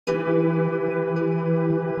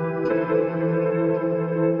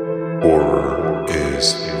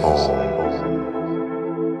Hey,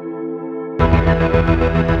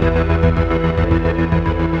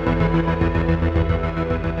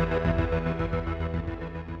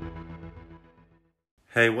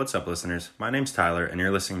 what's up, listeners? My name's Tyler, and you're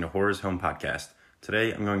listening to Horror's Home Podcast.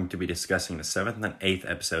 Today, I'm going to be discussing the 7th and 8th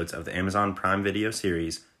episodes of the Amazon Prime Video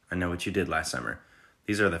series, I Know What You Did Last Summer.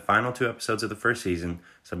 These are the final 2 episodes of the first season,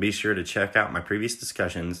 so be sure to check out my previous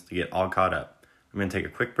discussions to get all caught up. I'm going to take a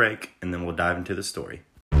quick break, and then we'll dive into the story.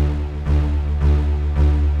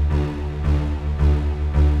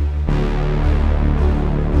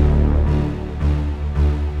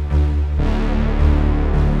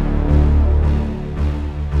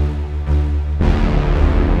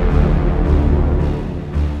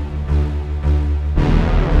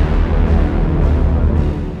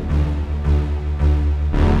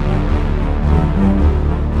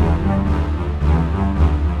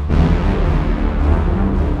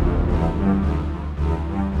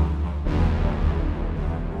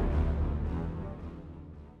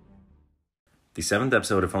 The 7th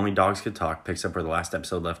episode, If Only Dogs Could Talk, picks up where the last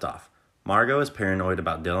episode left off. Margot is paranoid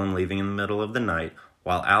about Dylan leaving in the middle of the night,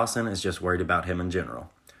 while Allison is just worried about him in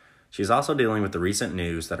general. She's also dealing with the recent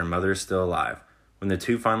news that her mother is still alive. When the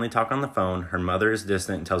two finally talk on the phone, her mother is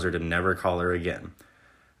distant and tells her to never call her again.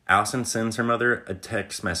 Allison sends her mother a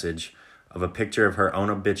text message of a picture of her own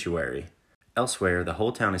obituary. Elsewhere, the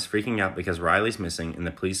whole town is freaking out because Riley's missing and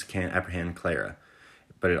the police can't apprehend Clara.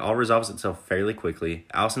 But it all resolves itself fairly quickly.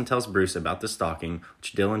 Allison tells Bruce about the stalking,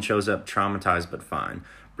 which Dylan shows up traumatized but fine.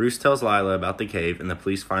 Bruce tells Lila about the cave, and the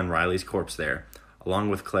police find Riley's corpse there,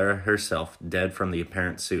 along with Clara herself, dead from the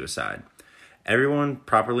apparent suicide. Everyone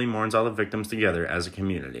properly mourns all the victims together as a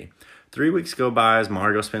community. 3 weeks go by as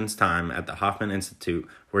Margot spends time at the Hoffman Institute,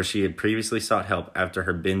 where she had previously sought help after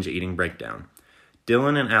her binge-eating breakdown.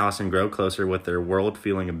 Dylan and Allison grow closer, with their world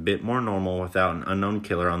feeling a bit more normal without an unknown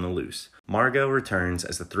killer on the loose. Margot returns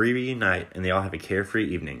as the three reunite, and they all have a carefree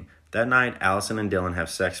evening. That night, Allison and Dylan have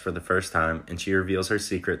sex for the first time, and she reveals her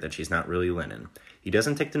secret that she's not really Lennon. He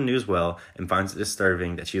doesn't take the news well and finds it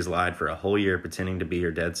disturbing that she has lied for a whole year pretending to be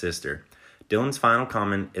her dead sister. Dylan's final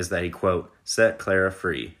comment is that he, quote, set Clara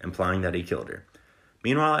free, implying that he killed her.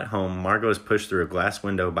 Meanwhile, at home, Margot is pushed through a glass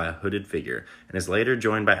window by a hooded figure and is later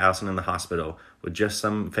joined by Allison in the hospital with just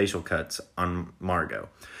some facial cuts on Margot.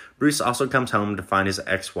 Bruce also comes home to find his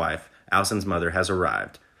ex-wife, Allison's mother, has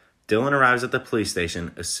arrived. Dylan arrives at the police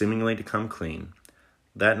station, assumingly to come clean.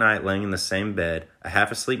 That night, laying in the same bed, a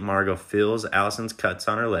half-asleep Margot feels Allison's cuts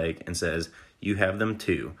on her leg and says, "You have them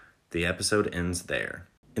too." The episode ends there.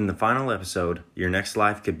 In the final episode, Your Next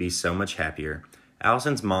Life Could Be So Much Happier,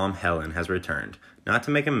 Allison's mom, Helen, has returned, not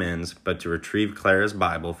to make amends, but to retrieve Clara's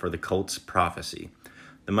Bible for the cult's prophecy.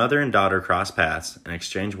 The mother and daughter cross paths and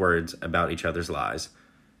exchange words about each other's lies.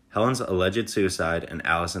 Helen's alleged suicide and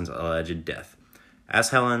Allison's alleged death. As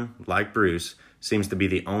Helen, like Bruce, seems to be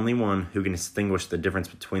the only one who can distinguish the difference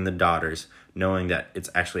between the daughters, knowing that it's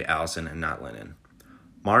actually Allison and not Lennon.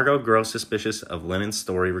 Margot grows suspicious of Lennon's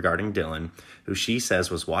story regarding Dylan, who she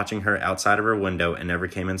says was watching her outside of her window and never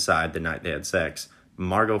came inside the night they had sex.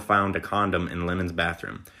 Margot found a condom in Lennon's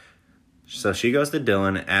bathroom. So she goes to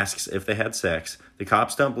Dylan and asks if they had sex. The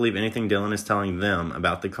cops don't believe anything Dylan is telling them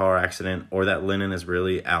about the car accident or that Lennon is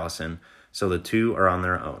really Allison, so the two are on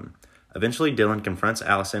their own. Eventually, Dylan confronts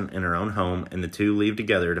Allison in her own home, and the two leave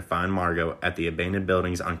together to find Margot at the abandoned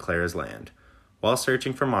buildings on Clara's land. While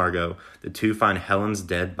searching for Margot, the two find Helen's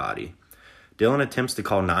dead body. Dylan attempts to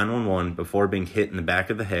call 911 before being hit in the back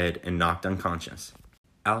of the head and knocked unconscious.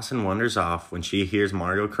 Allison wanders off when she hears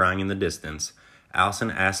Margot crying in the distance.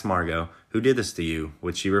 Allison asks Margot, "Who did this to you?"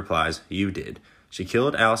 which she replies, "You did." She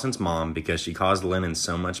killed Allison's mom because she caused Lennon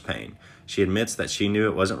so much pain. She admits that she knew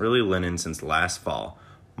it wasn't really Lennon since last fall.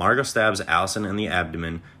 Margot stabs Allison in the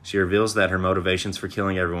abdomen. She reveals that her motivations for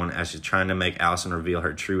killing everyone as she's trying to make Allison reveal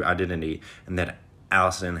her true identity and that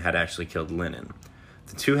Allison had actually killed Lennon.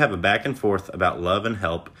 The two have a back and forth about love and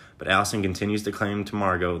help, but Allison continues to claim to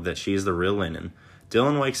Margot that she is the real Lennon.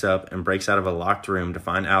 Dylan wakes up and breaks out of a locked room to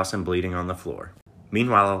find Allison bleeding on the floor.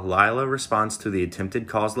 Meanwhile, Lila responds to the attempted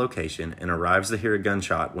call's location and arrives to hear a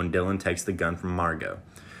gunshot when Dylan takes the gun from Margot.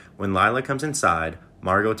 When Lila comes inside,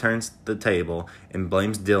 Margot turns the table and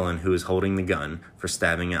blames Dylan, who is holding the gun, for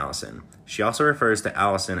stabbing Allison. She also refers to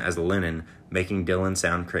Allison as Lennon, making Dylan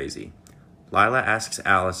sound crazy. Lila asks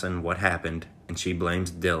Allison what happened, and she blames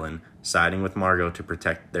Dylan, siding with Margot to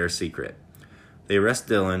protect their secret. They arrest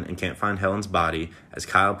Dylan and can't find Helen's body, as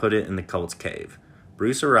Kyle put it in the cult's cave.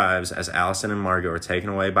 Bruce arrives as Allison and Margot are taken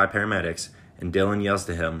away by paramedics, and Dylan yells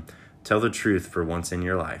to him, "Tell the truth for once in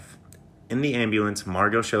your life." In the ambulance,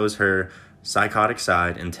 Margot shows her psychotic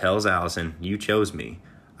side and tells Allison, "You chose me.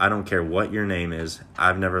 I don't care what your name is,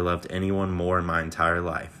 I've never loved anyone more in my entire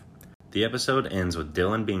life. The episode ends with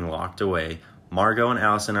Dylan being locked away, Margot and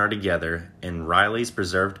Allison are together, and Riley's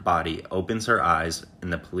preserved body opens her eyes in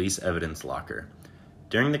the police evidence locker.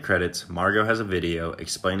 During the credits, Margot has a video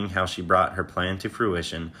explaining how she brought her plan to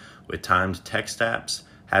fruition with timed text apps,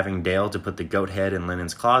 having Dale to put the goat head in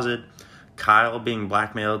Lennon's closet, Kyle being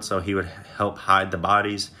blackmailed so he would help hide the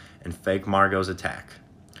bodies, and fake Margot's attack.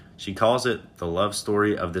 She calls it the love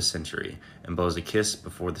story of the century and blows a kiss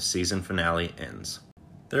before the season finale ends.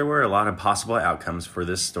 There were a lot of possible outcomes for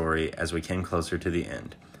this story as we came closer to the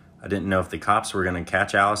end. I didn't know if the cops were going to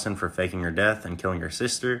catch Allison for faking her death and killing her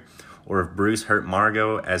sister, or if Bruce hurt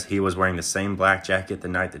Margot as he was wearing the same black jacket the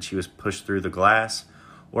night that she was pushed through the glass,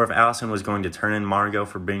 or if Allison was going to turn in Margot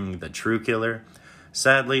for being the true killer.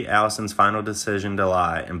 Sadly, Allison's final decision to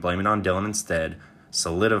lie and blame it on Dylan instead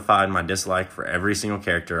solidified my dislike for every single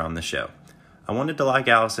character on the show. I wanted to like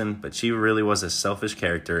Allison, but she really was a selfish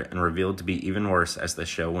character and revealed to be even worse as the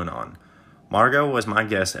show went on. Margot was my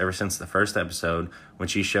guess ever since the first episode when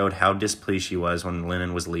she showed how displeased she was when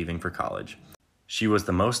Lennon was leaving for college. She was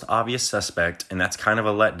the most obvious suspect, and that's kind of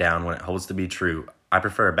a letdown when it holds to be true. I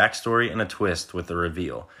prefer a backstory and a twist with the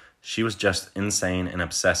reveal. She was just insane and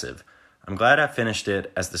obsessive. I'm glad I finished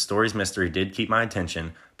it, as the story's mystery did keep my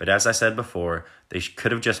attention, but as I said before, they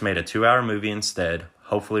could have just made a 2-hour movie instead,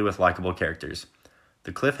 hopefully with likable characters.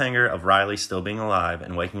 The cliffhanger of Riley still being alive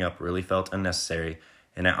and waking up really felt unnecessary,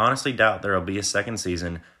 and I honestly doubt there will be a second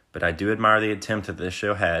season, but I do admire the attempt that this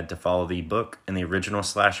show had to follow the book and the original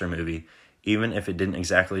slasher movie, even if it didn't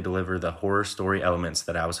exactly deliver the horror story elements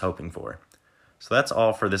that I was hoping for. So that's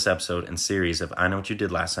all for this episode and series of I Know What You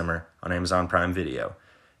Did Last Summer on Amazon Prime Video.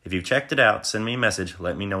 If you've checked it out, send me a message,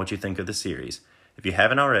 let me know what you think of the series. If you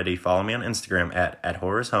haven't already, follow me on Instagram at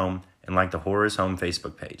Horrors Home and like the Horrors Home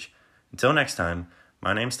Facebook page. Until next time,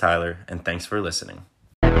 my name's Tyler, and thanks for listening.